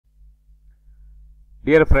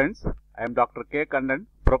Dear friends, I am Dr. K. Kannan,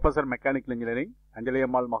 Professor Mechanical Engineering,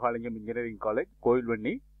 Anjaliammal Mahalingam Engineering College,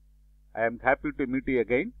 Koilvanni. I am happy to meet you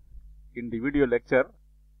again in the video lecture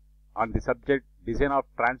on the subject Design of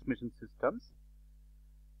Transmission Systems.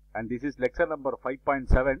 And this is lecture number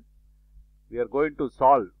 5.7. We are going to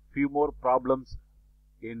solve few more problems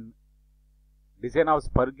in Design of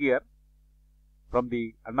Spur Gear from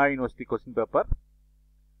the Anna University question paper.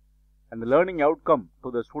 And the learning outcome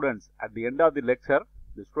to the students at the end of the lecture,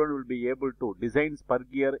 the student will be able to design spur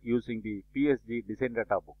gear using the PSG design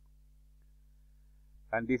data book.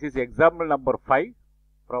 And this is example number 5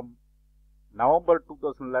 from November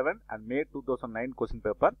 2011 and May 2009 question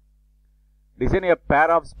paper. Design a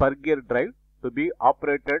pair of spur gear drive to be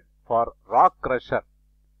operated for rock crusher.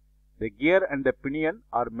 The gear and the pinion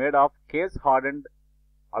are made of case hardened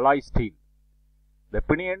alloy steel. The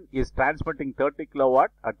pinion is transmitting 30 kW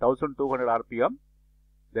at 1200 rpm.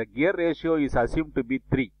 The gear ratio is assumed to be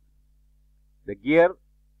 3. The gear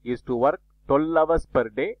is to work 12 hours per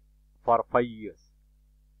day for 5 years.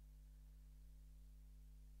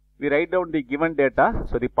 We write down the given data.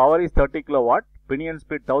 So the power is 30 kW, pinion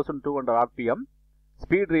speed 1200 rpm,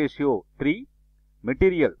 speed ratio 3,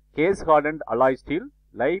 material case hardened alloy steel,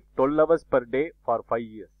 life 12 hours per day for 5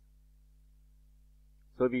 years.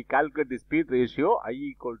 So we calculate the speed ratio I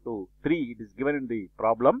equal to 3, it is given in the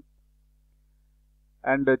problem,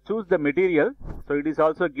 and choose the material. So it is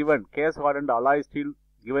also given case hardened alloy steel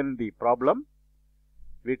given in the problem.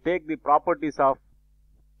 We take the properties of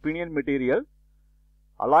pinion material,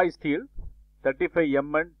 alloy steel 35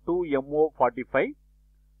 Mn 2MO45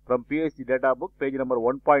 from PSG data book page number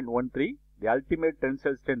 1.13. The ultimate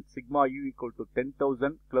tensile strength sigma u equal to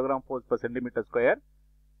 10,000 kg force per centimeter square,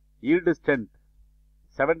 yield strength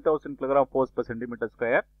 7,000 kg force per centimeter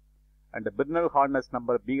square, and the Brinell hardness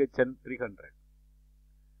number BHN 300.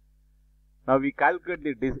 Now we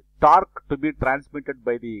calculate the torque to be transmitted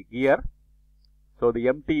by the gear. So the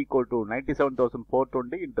MT equal to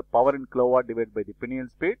 97,420 into power in kilowatt divided by the pinion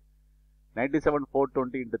speed.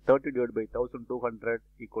 97,420 into 30 divided by 1200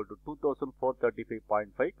 equal to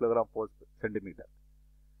 2435.5 kg force per centimeter.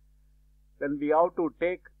 Then we have to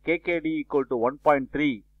take KKD equal to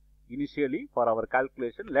 1.3 initially for our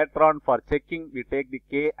calculation. Later on for checking we take the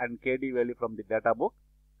K and KD value from the data book.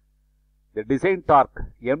 The design torque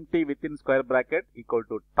MT within square bracket equal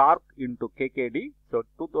to torque into KKD. So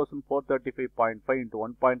 2435.5 into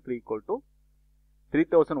 1.3 equal to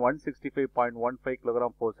 3165.15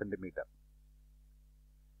 kg per centimeter.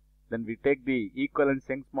 Then we take the equivalent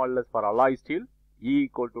Young's modulus for alloy steel E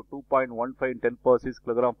equal to 2.15 in 10 power 6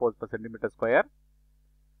 kg force per centimeter square,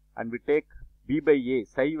 and we take B by A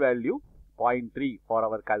psi value 0.3 for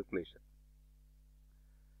our calculation.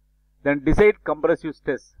 Then decide compressive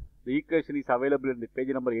stress. The equation is available in the page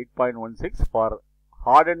number 8.16 for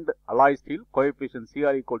hardened alloy steel. Coefficient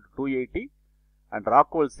CR equal to 280 and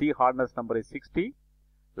Rockwell C hardness number is 60.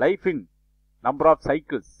 Life in number of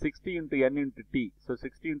cycles 60 into N into T. So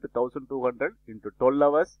 60 into 1200 into 12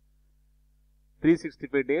 hours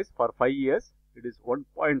 365 days for 5 years. It is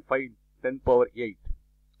 1.5 10 power 8.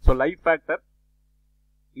 So life factor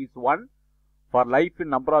is 1 for life in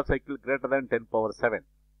number of cycles greater than 10 power 7.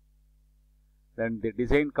 Then the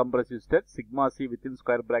design compressive stress sigma C within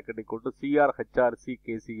square bracket equal to CR HRC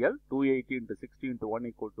KCL 280 into 60 into 1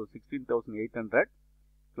 equal to 16,800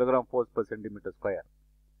 kg force per centimeter square.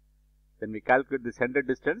 Then we calculate the center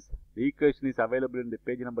distance. The equation is available in the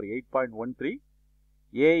page number 8.13.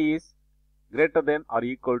 A is greater than or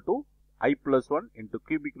equal to I plus 1 into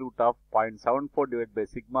cubic root of 0.74 divided by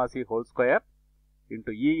sigma C whole square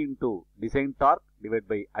into E into design torque divided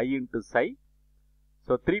by I into psi.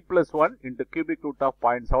 So 3 plus 1 into cubic root of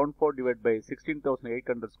 0.74 divided by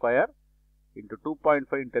 16,800 square into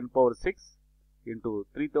 2.5 in 10 power 6 into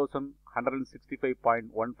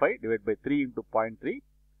 3,165.15 divided by 3 into 0.3,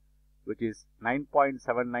 which is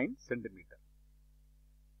 9.79 centimeter.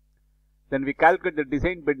 Then we calculate the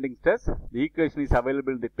design bending stress. The equation is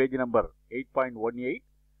available in the page number 8.18.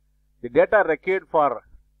 The data required for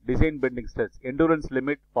design bending stress, endurance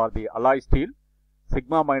limit for the alloy steel,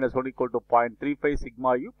 sigma minus 1 equal to 0.35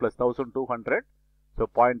 sigma u plus 1200. So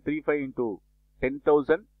 0.35 into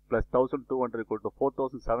 10,000 plus 1200 equal to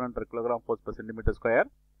 4,700 kg force per centimeter square.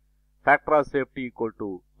 Factor of safety equal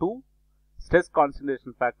to 2. Stress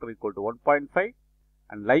concentration factor equal to 1.5.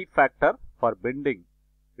 And life factor for bending,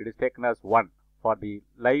 it is taken as 1 for the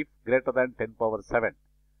life greater than 10 power 7.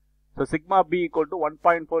 So sigma B equal to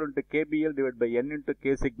 1.4 into KBL divided by N into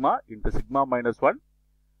K sigma into sigma minus 1.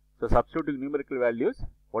 So substituting numerical values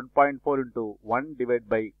 1.4 into 1 divided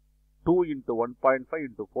by 2 into 1.5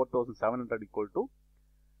 into 4,700 equal to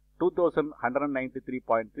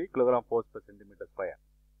 2193.3 kg force per centimeter square.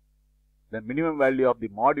 The minimum value of the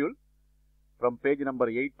module from page number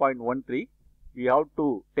 8.13, we have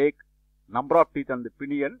to take number of teeth on the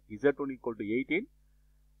pinion Z1 equal to 18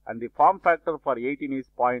 and the form factor for 18 is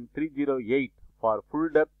 0.308 for full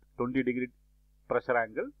depth 20 degree pressure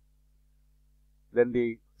angle. Then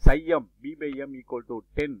the psi m, B by m equal to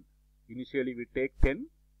 10. Initially we take 10.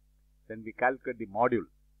 Then we calculate the module.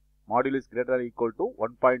 Module is greater or equal to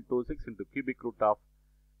 1.26 into cubic root of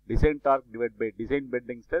design torque divided by design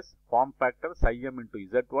bending stress, form factor psi m into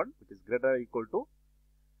Z1, which is greater or equal to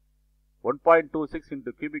 1.26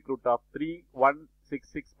 into cubic root of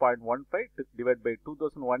 3166.15 divided by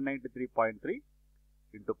 2193.3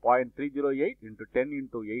 into 0.308 into 10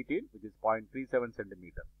 into 18, which is 0.37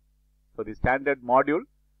 centimeter. So the standard module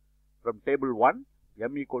from table 1,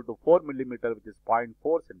 m equal to 4 millimeter, which is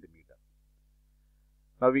 0.4 centimeter.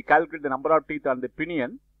 Now we calculate the number of teeth on the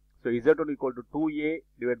pinion. So Z1 equal to 2a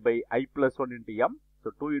divided by I plus 1 into m.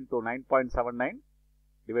 So 2 into 9.79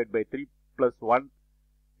 divided by 3 plus 1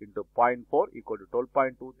 into 0.4 equal to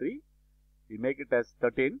 12.23. We make it as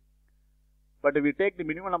 13. But if we take the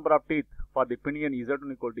minimum number of teeth for the pinion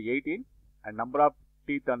Z1 equal to 18 and number of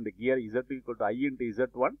teeth on the gear Z2 equal to I into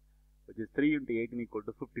Z1, which is 3 into 18 equal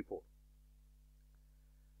to 54.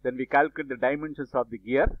 Then we calculate the dimensions of the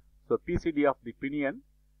gear. So PCD of the pinion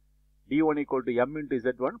D1 equal to m into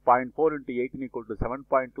Z1, 0.4 into 18 equal to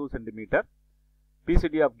 7.2 centimeter.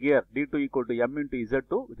 PCD of gear D2 equal to m into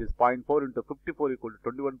Z2, which is 0.4 into 54 equal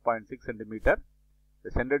to 21.6 centimeter.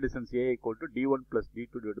 The center distance A equal to D1 plus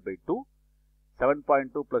D2 divided by 2.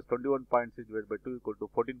 7.2 plus 21.6 divided by 2 equal to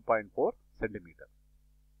 14.4 centimeter.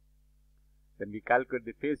 Then we calculate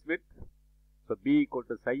the face width. So B equal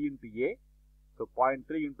to psi into A. So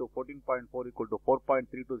 0.3 into 14.4 equal to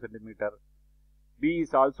 4.32 centimeter. B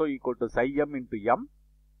is also equal to psi m into m,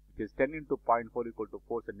 which is 10 into 0.4 equal to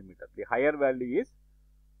 4 centimeter. The higher value is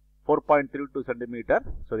 4.32 centimeter.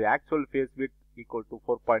 So the actual face width equal to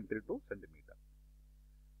 4.32 centimeter.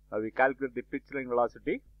 Now we calculate the pitch line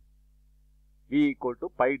velocity. V equal to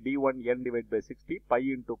pi d1 n divided by 60, pi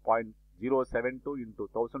into 0.072 into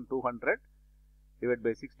 1200 divided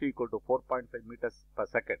by 60 equal to 4.5 meters per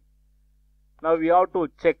second. Now we have to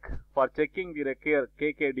check. For checking we require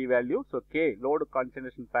KKD value. So K, load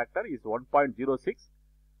concentration factor, is 1.06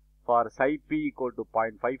 for psi P equal to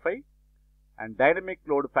 0.55 and dynamic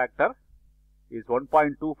load factor is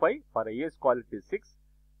 1.25 for AS quality 6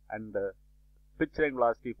 and pitch line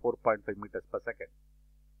velocity 4.5 meters per second.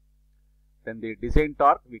 Then the design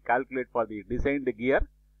torque we calculate for the designed gear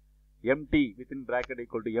MT within bracket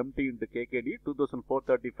equal to MT into KKD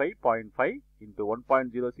 2435.5 into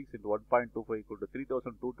 1.06 into 1.25 equal to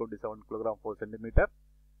 3227 kg per centimeter.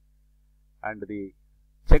 And the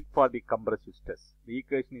check for the compressive stress. The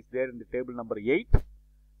equation is there in the table number 8.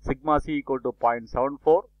 Sigma C equal to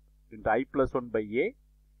 0.74 into I plus 1 by A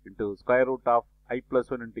into square root of I plus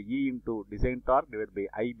 1 into E into design torque divided by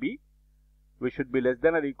IB. We should be less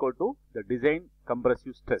than or equal to the design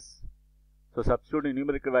compressive stress. So substituting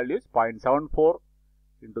numerical values 0.74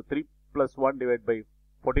 into 3 plus 1 divided by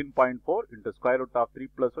 14.4 into square root of 3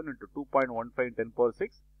 plus 1 into 2.15 10 power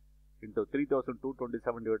 6 into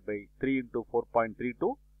 3227 divided by 3 into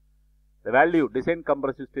 4.32. The value design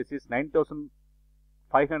compressive stress is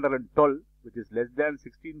 9512, which is less than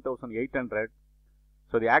 16800.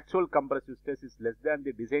 So the actual compressive stress is less than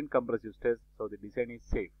the design compressive stress. So the design is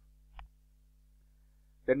safe.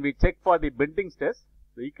 Then we check for the bending stress.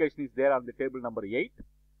 The equation is there on the table number 8.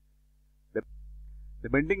 The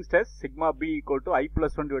bending stress sigma B equal to I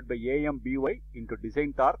plus 1 divided by AM By into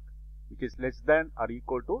design torque, which is less than or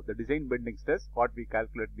equal to the design bending stress what we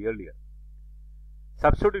calculated earlier.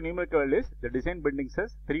 Substituting numerical values, the design bending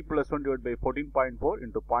stress 3 plus 1 divided by 14.4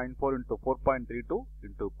 into 0.4 into 4.32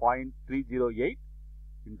 into 0.308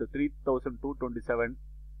 into 3227,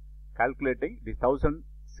 calculating the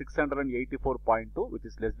 1684.2, which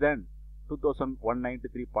is less than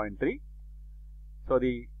 2193.3. So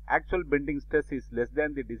the actual bending stress is less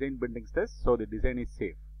than the design bending stress, so the design is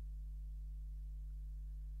safe.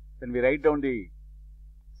 Then we write down the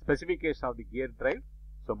specification of the gear drive.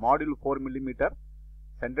 So module 4 mm,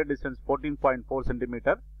 center distance 14.4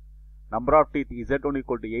 cm, number of teeth Z1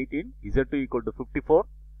 equal to 18, Z2 equal to 54,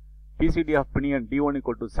 PCD of pinion D1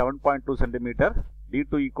 equal to 7.2 cm,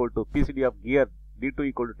 D2 equal to PCD of gear D2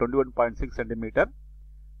 equal to 21.6 cm,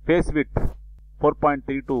 face width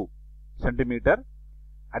 4.32 cm,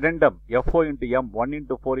 addendum FO into M 1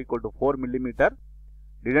 into 4 equal to 4 mm,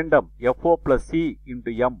 dedendum FO plus C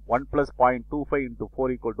into M 1 plus 0.25 into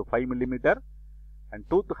 4 equal to 5 mm, and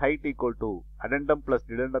tooth height equal to addendum plus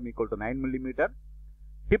dedendum equal to 9 mm,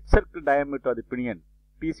 tip circle diameter of the pinion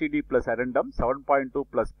PCD plus addendum 7.2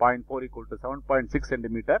 plus 0.4 equal to 7.6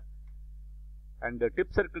 centimeter, and the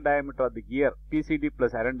tip circle diameter of the gear PCD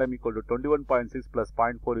plus addendum equal to 21.6 plus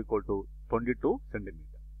 0.4 equal to 22 centimeter.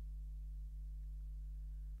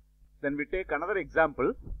 Then we take another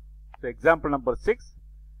example. So example number 6,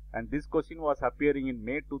 and this question was appearing in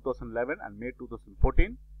May 2011 and May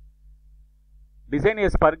 2014. Design a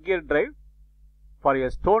spur gear drive for a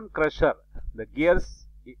stone crusher. The gears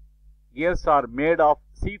are made of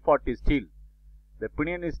C40 steel. The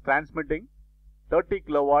pinion is transmitting 30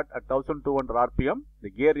 kilowatt at 1200 rpm. The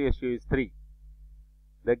gear ratio is 3.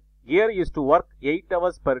 The gear is to work 8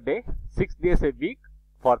 hours per day, 6 days a week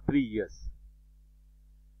for 3 years.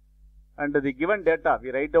 And the given data,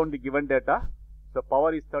 we write down the given data. So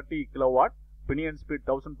power is 30 kilowatt, pinion speed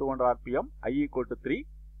 1200 rpm, I equal to 3,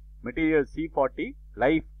 material C40,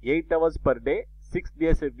 life 8 hours per day, 6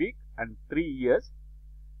 days a week and 3 years.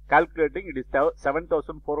 Calculating, it is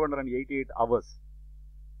 7488 hours.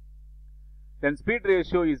 Then speed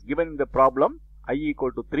ratio is given in the problem, I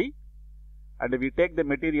equal to 3, and we take the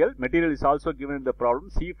material is also given in the problem,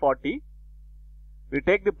 C40. We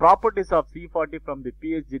take the properties of C40 from the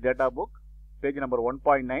PhD data book, page number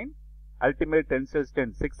 1.9, ultimate tensile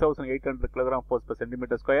strength 6800 kg force per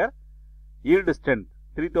centimeter square, yield strength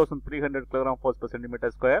 3300 kg force per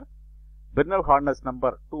centimeter square, Bernal harness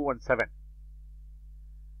number 217,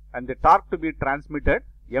 and the torque to be transmitted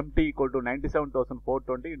MT equal to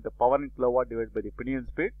 97,420 into power in kilowatt divided by the pinion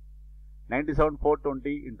speed,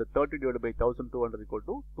 97,420 into 30 divided by 1200 equal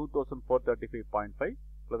to 2435.5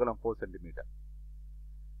 kg per centimeter.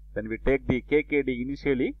 Then we take the KKD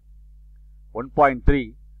initially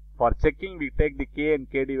 1.3. For checking, we take the K and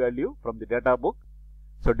KD value from the data book.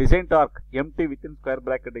 So design torque MT within square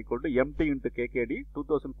bracket equal to MT into KKD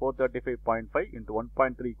 2435.5 into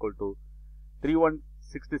 1.3 equal to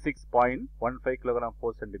 3166.15 kg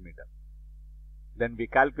per centimeter. Then we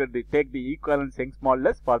calculate take the equivalence Young's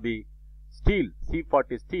modulus for the steel,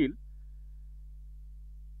 C40 steel.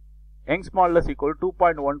 Young's modulus equal to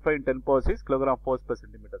 2.15 in 10 power 6 kg force per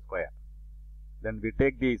centimeter square. Then we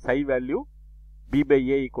take the psi value B by A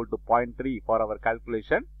equal to 0.3 for our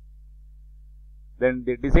calculation. Then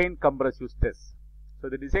the design compressive stress. So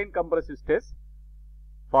the design compressive stress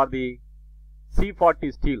for the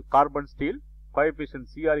C40 steel, carbon steel, coefficient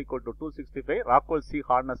CR equal to 265, Rockwell C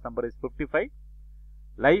harness number is 55,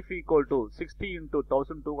 life equal to 60 into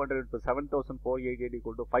 1200 into 7488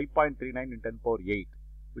 equal to 5.39 in 10 power 8,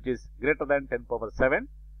 which is greater than 10 power 7.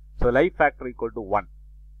 So life factor equal to 1.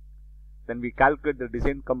 Then we calculate the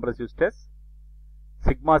design compressive stress,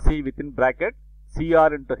 sigma C within bracket,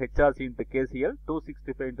 CR into HRC into KCL,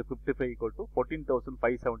 265 into 55 equal to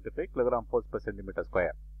 14,575 kg force per centimeter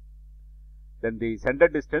square. Then the center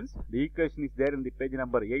distance, the equation is there in the page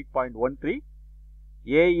number 8.13.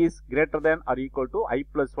 A is greater than or equal to I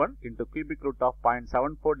plus 1 into cubic root of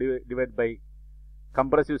 0.74 divided by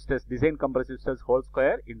compressive stress, design compressive stress whole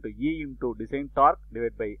square into E into design torque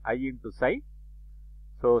divided by I into psi.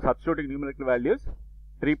 So substituting numerical values,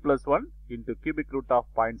 3 plus 1 into cubic root of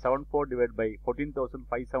 0.74 divided by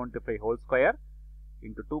 14,575 whole square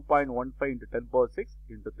into 2.15 into 10 power 6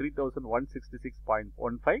 into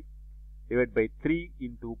 3,166.15 divided by 3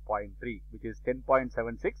 into 0.3, which is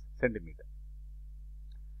 10.76 centimeter.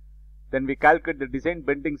 Then we calculate the design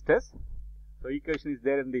bending stress. So equation is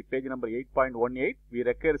there in the page number 8.18. We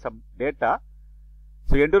require some data.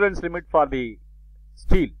 So endurance limit for the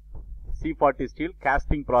steel, C40 steel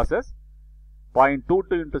casting process,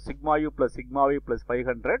 0.22 into sigma u plus sigma v plus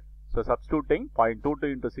 500. So substituting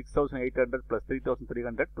 0.22 into 6800 plus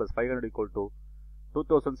 3300 plus 500 equal to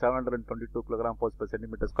 2722 kg force per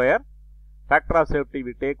centimeter square. Factor of safety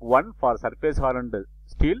we take 1 for surface hardened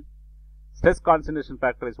steel. Stress concentration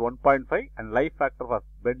factor is 1.5 and life factor for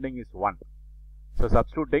bending is 1. So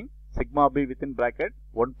substituting sigma b within bracket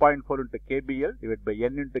 1.4 into kbl divided by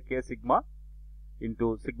n into k sigma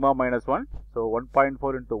into sigma minus 1. So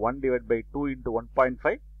 1.4 into 1 divided by 2 into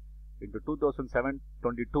 1.5 into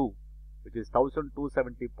 2722, which is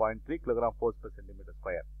 1270.3 kg force per centimeter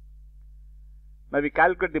square. Now we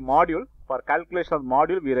calculate the module. For calculation of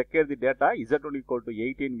module, we require the data Z1 equal to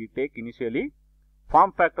 18 we take initially.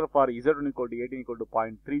 Form factor for Z1 equal to 18 equal to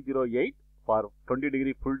 0.308 for 20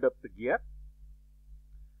 degree full depth gear.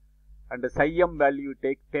 And the psi m value we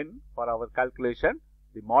take 10 for our calculation.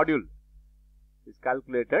 The module is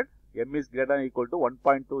calculated. M is greater than or equal to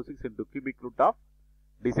 1.26 into cubic root of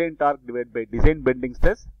design torque divided by design bending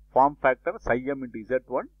stress. Form factor psi m into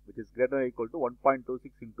Z1, which is greater than or equal to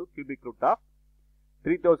 1.26 into cubic root of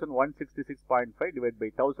 3166.5 divided by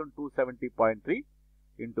 1270.3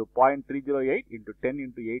 into 0.308 into 10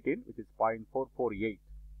 into 18, which is 0.448.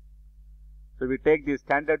 So we take the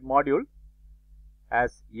standard module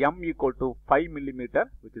as M equal to 5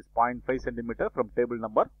 millimeter, which is 0.5 centimeter from table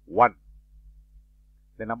number 1.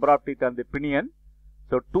 The number of teeth on the pinion,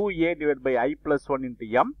 so 2A divided by I plus 1 into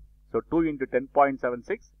M, so 2 into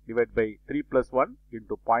 10.76 divided by 3 plus 1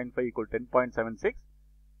 into 0.5 equal to 10.76.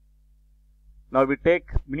 Now we take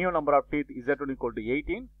minimum number of teeth Z1 equal to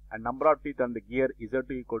 18 and number of teeth on the gear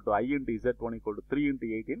Z2 equal to I into Z1 equal to 3 into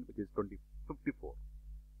 18, which is 54.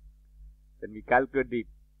 Then we calculate the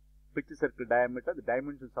pitch circle diameter, the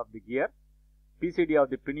dimensions of the gear. PCD of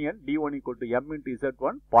the pinion D1 equal to M into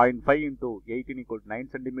Z1, 0.5 into 18 equal to 9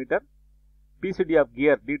 centimeter. PCD of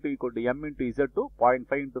gear D2 equal to M into Z2,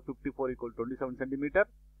 0.5 into 54 equal to 27 centimeter.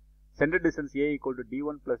 Center distance A equal to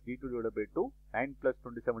D1 plus D2 divided by 2, 9 plus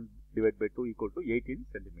 27 divided by 2 equal to 18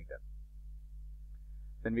 centimeter.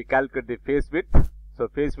 Then we calculate the face width. So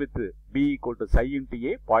face width B equal to psi into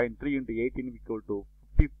A, 0.3 into 18 equal to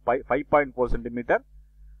 5.4 centimeter.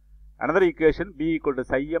 Another equation B equal to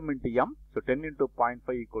psi M into M, so 10 into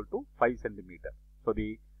 0.5 equal to 5 centimeter. So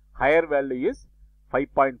the higher value is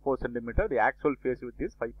 5.4 centimeter, the actual face width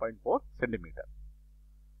is 5.4 centimeter.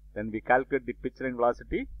 Then we calculate the pitch line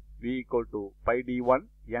velocity. V equal to pi d1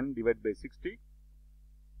 n divided by 60,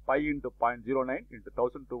 pi into 0.09 into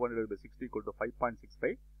 1200 divided by 60 equal to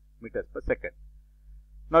 5.65 meters per second.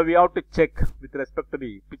 Now we have to check with respect to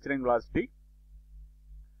the pitch line velocity.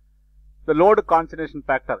 The load concentration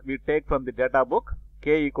factor we take from the data book,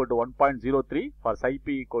 K equal to 1.03 for psi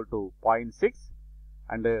p equal to 0.6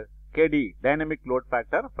 and KD dynamic load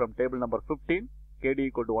factor from table number 15, KD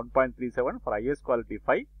equal to 1.37 for highest quality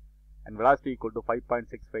 5 and velocity equal to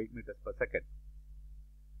 5.65 meters per second.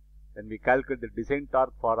 Then we calculate the design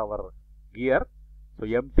torque for our gear. So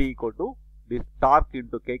MT equal to this torque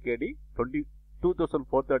into KKD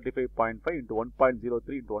 2435.5 into 1.03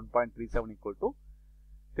 into 1.37 equal to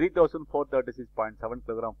 3436.7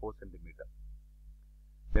 kilogram 4 centimeter.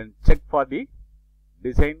 Then check for the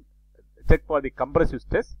compressive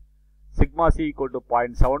stress. Sigma C equal to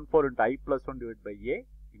 0.74 into I plus 1 divided by A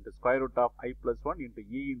into square root of I plus 1 into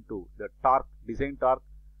E into the torque, design torque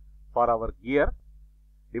for our gear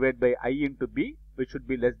divided by I into B, which should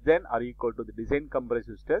be less than or equal to the design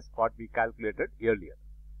compressive stress what we calculated earlier.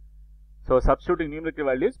 So substituting numerical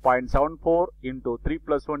values 0.74 into 3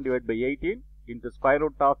 plus 1 divided by 18 into square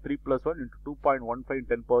root of 3 plus 1 into 2.15 in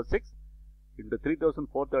 10 power 6 into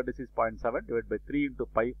 3436.7 divided by 3 into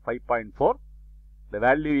 5.4. The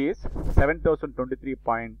value is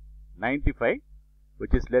 7023.95,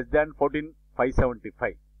 which is less than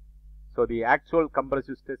 14575. So the actual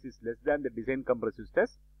compressive stress is less than the design compressive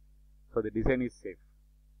stress. So the design is safe.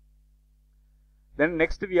 Then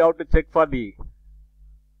next we have to check for the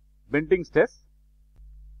bending stress.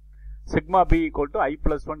 Sigma B equal to I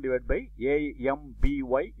plus 1 divided by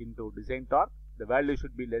AMBY into design torque. The value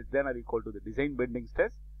should be less than or equal to the design bending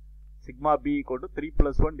stress. Sigma B equal to 3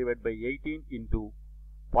 plus 1 divided by 18 into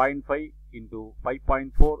 0.5 into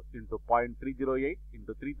 5.4 into 0.308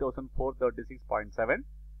 into 3436.7.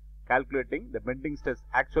 Calculating the bending stress,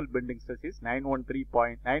 actual bending stress is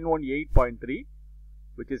 918.3,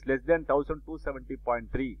 which is less than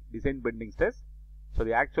 1270.3 design bending stress. So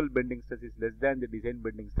the actual bending stress is less than the design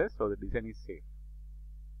bending stress, so the design is safe.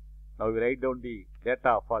 Now we write down the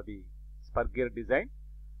data for the spur gear design.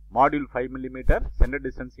 Module 5 mm, center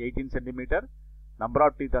distance 18 cm, number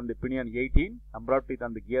of teeth on the pinion 18, number of teeth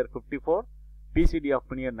on the gear 54, PCD of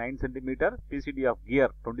pinion 9 cm, PCD of gear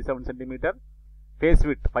 27 cm, face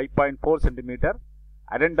width 5.4 cm,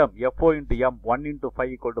 addendum FO into M 1 into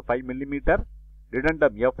 5 equal to 5 mm,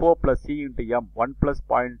 redundum FO plus C into M 1 plus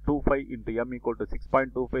 0.25 into M equal to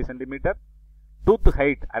 6.25 cm, tooth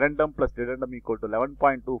height addendum plus redundum equal to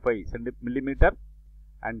 11.25 mm,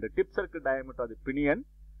 and the tip circle diameter of the pinion,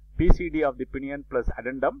 PCD of the pinion plus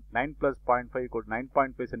addendum 9 plus 0.5 equal to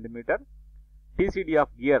 9.5 cm, TCD of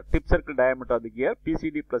gear, tip circle diameter of the gear,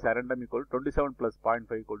 PCD plus addendum equal to 27 plus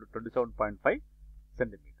 0.5 equal to 27.5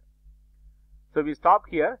 cm. So we stop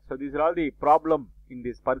here. So these are all the problem in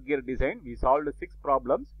this spur gear design. We solved 6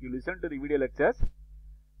 problems. You listen to the video lectures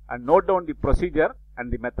and note down the procedure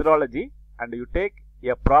and the methodology, and you take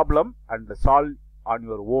a problem and solve on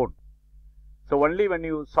your own. So only when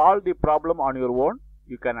you solve the problem on your own,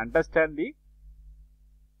 you can understand the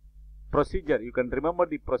procedure. You can remember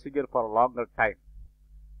the procedure for a longer time.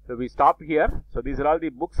 So we stop here. So these are all the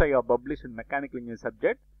books I have published in mechanical engineering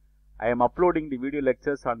subject. I am uploading the video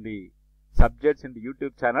lectures on the subjects in the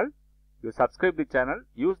YouTube channel. You subscribe the channel,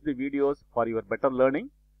 use the videos for your better learning.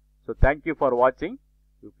 So thank you for watching.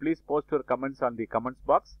 You please post your comments on the comments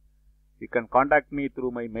box. You can contact me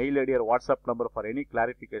through my mail ID or WhatsApp number for any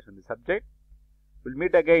clarification on the subject. We'll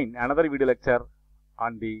meet again another video lecture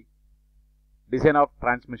on the design of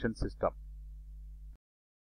transmission system.